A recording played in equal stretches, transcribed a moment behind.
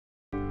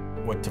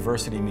What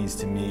diversity means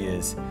to me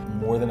is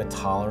more than a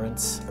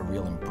tolerance, a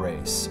real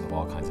embrace of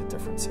all kinds of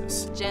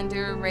differences.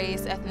 Gender,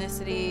 race,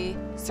 ethnicity,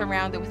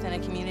 surrounded within a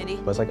community.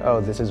 It's like,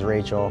 oh, this is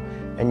Rachel,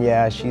 and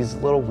yeah, she's a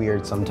little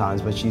weird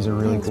sometimes, but she's a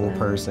really cool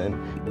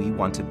person. We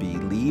want to be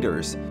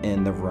leaders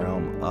in the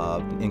realm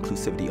of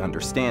inclusivity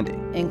understanding.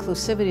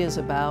 Inclusivity is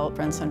about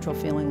Friend Central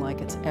feeling like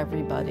it's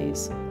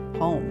everybody's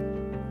home.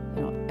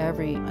 You know,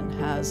 everyone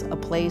has a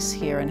place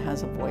here and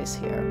has a voice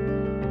here.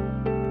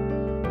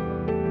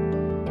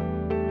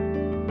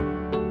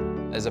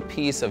 As a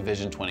piece of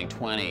Vision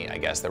 2020, I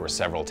guess there were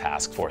several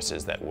task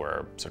forces that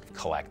were sort of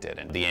collected,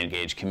 and the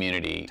Engaged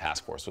Community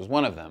Task Force was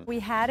one of them. We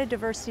had a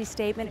diversity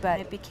statement, but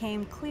it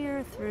became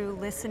clear through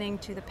listening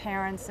to the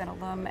parents and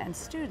alum and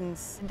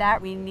students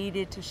that we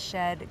needed to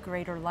shed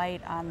greater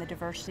light on the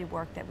diversity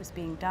work that was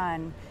being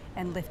done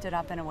and lift it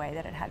up in a way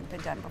that it hadn't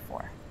been done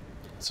before.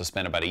 So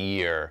spent about a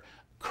year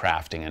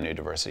crafting a new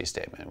diversity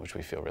statement, which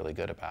we feel really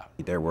good about.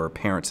 There were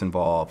parents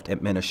involved,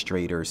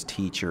 administrators,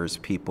 teachers,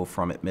 people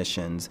from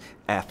admissions,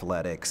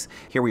 athletics.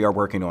 Here we are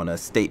working on a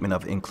statement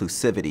of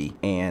inclusivity,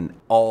 and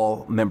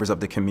all members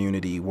of the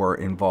community were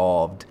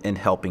involved in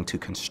helping to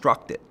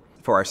construct it.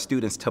 For our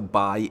students to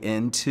buy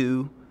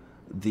into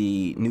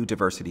the new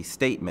diversity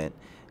statement,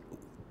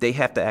 they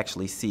have to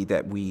actually see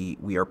that we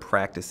are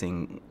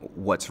practicing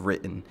what's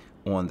written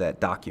on that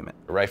document.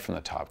 Right from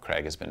the top,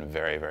 Craig has been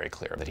very, very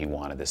clear that he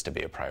wanted this to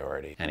be a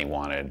priority, and he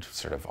wanted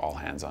sort of all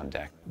hands on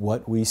deck.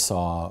 What we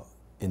saw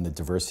in the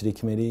diversity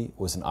committee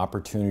was an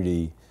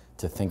opportunity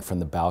to think from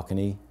the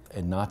balcony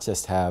and not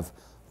just have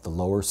the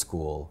lower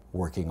school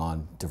working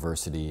on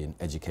diversity in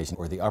education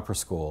or the upper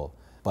school,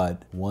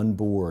 but one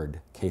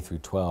board, K through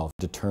 12,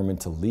 determined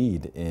to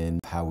lead in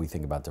how we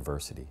think about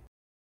diversity.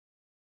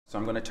 So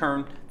I'm going to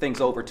turn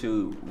things over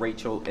to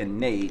Rachel and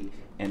Nate,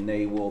 and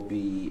they will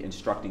be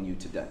instructing you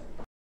today.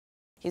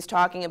 He's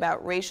talking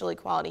about racial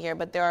equality here,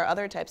 but there are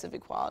other types of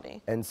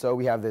equality. And so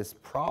we have this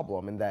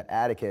problem in that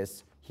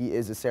Atticus, he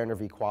is a center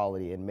of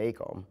equality in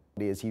Macomb.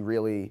 Is he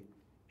really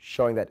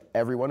showing that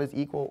everyone is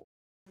equal?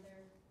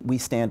 We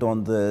stand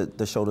on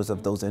the shoulders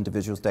of those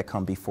individuals that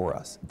come before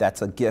us.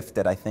 That's a gift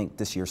that I think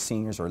this year's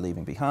seniors are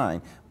leaving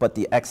behind, but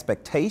the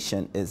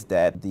expectation is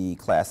that the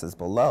classes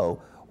below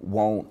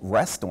won't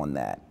rest on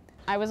that.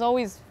 I was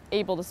always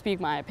able to speak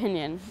my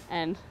opinion,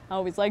 and I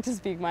always like to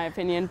speak my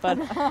opinion, but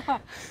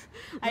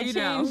I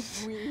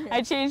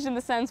changed in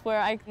the sense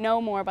where I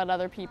know more about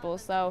other people,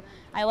 so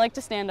I like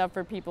to stand up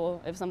for people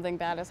if something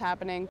bad is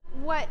happening.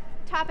 What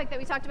topic that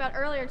we talked about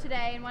earlier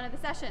today in one of the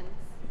sessions?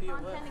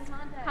 Content and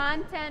context.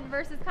 Content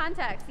versus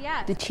context,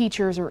 yes. The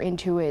teachers are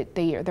into it.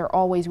 They're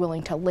always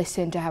willing to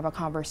listen, to have a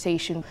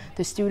conversation.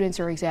 The students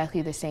are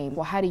exactly the same.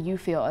 Well, how do you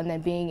feel? And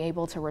then being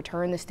able to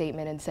return the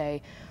statement and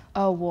say,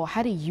 oh, well,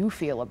 how do you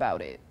feel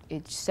about it?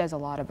 It says a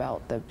lot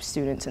about the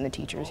students and the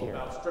teachers here.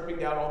 About stripping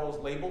down all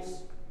those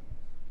labels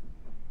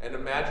and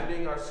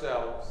imagining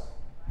ourselves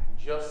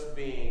just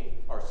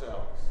being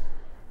ourselves.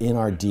 In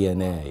our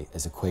DNA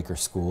as a Quaker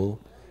school,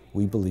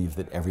 we believe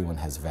that everyone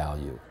has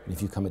value. And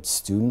if you come at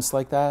students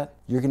like that,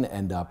 you're going to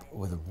end up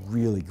with a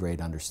really great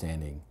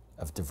understanding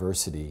of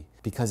diversity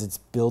because it's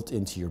built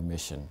into your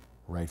mission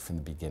right from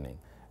the beginning.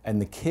 And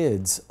the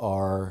kids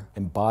are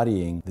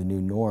embodying the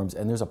new norms,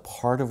 and there's a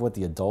part of what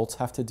the adults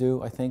have to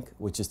do, I think,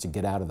 which is to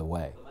get out of the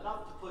way.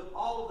 Enough to put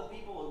all of the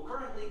people who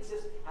currently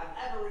exist, have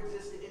ever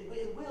existed,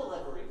 and will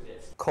ever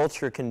exist.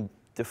 Culture can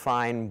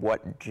define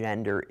what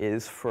gender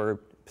is for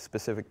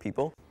specific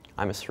people.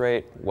 I'm a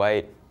straight,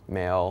 white,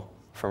 male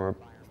from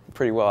a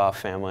pretty well-off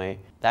family.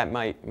 That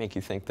might make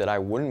you think that I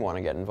wouldn't want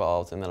to get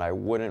involved and that I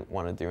wouldn't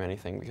want to do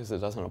anything because it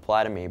doesn't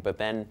apply to me. But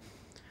then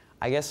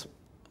I guess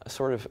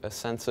sort of a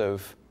sense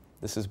of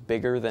this is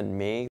bigger than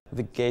me.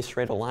 The Gay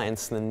Straight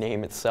Alliance, the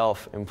name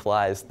itself,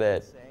 implies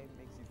that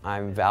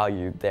I'm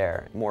valued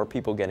there. More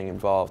people getting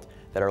involved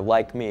that are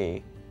like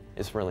me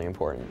is really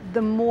important.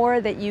 The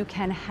more that you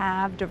can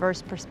have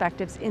diverse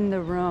perspectives in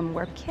the room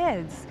where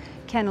kids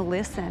can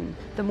listen,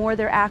 the more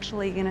they're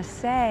actually going to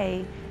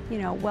say, you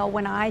know, well,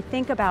 when I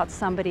think about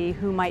somebody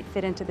who might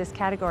fit into this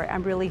category,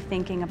 I'm really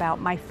thinking about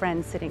my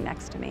friend sitting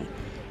next to me.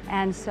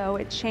 And so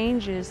it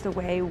changes the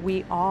way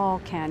we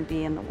all can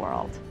be in the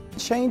world.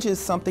 Change is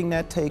something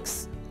that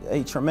takes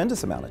a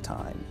tremendous amount of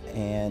time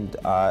and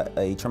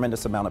a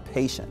tremendous amount of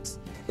patience.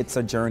 It's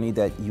a journey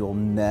that you'll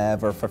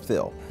never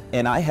fulfill.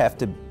 And I have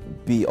to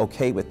be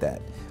okay with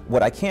that.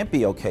 What I can't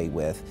be okay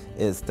with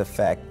is the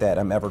fact that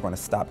I'm ever going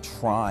to stop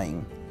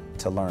trying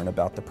to learn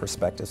about the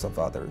perspectives of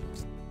others.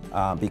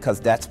 Because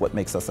that's what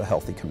makes us a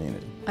healthy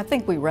community. I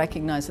think we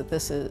recognize that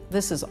this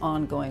is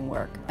ongoing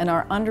work, and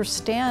our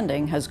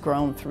understanding has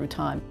grown through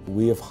time.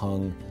 We have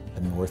hung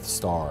a North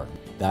Star.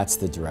 That's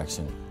the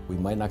direction. We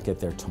might not get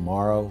there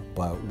tomorrow,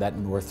 but that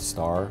North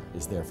Star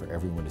is there for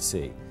everyone to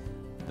see.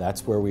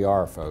 That's where we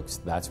are, folks.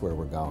 That's where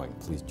we're going.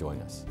 Please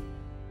join us.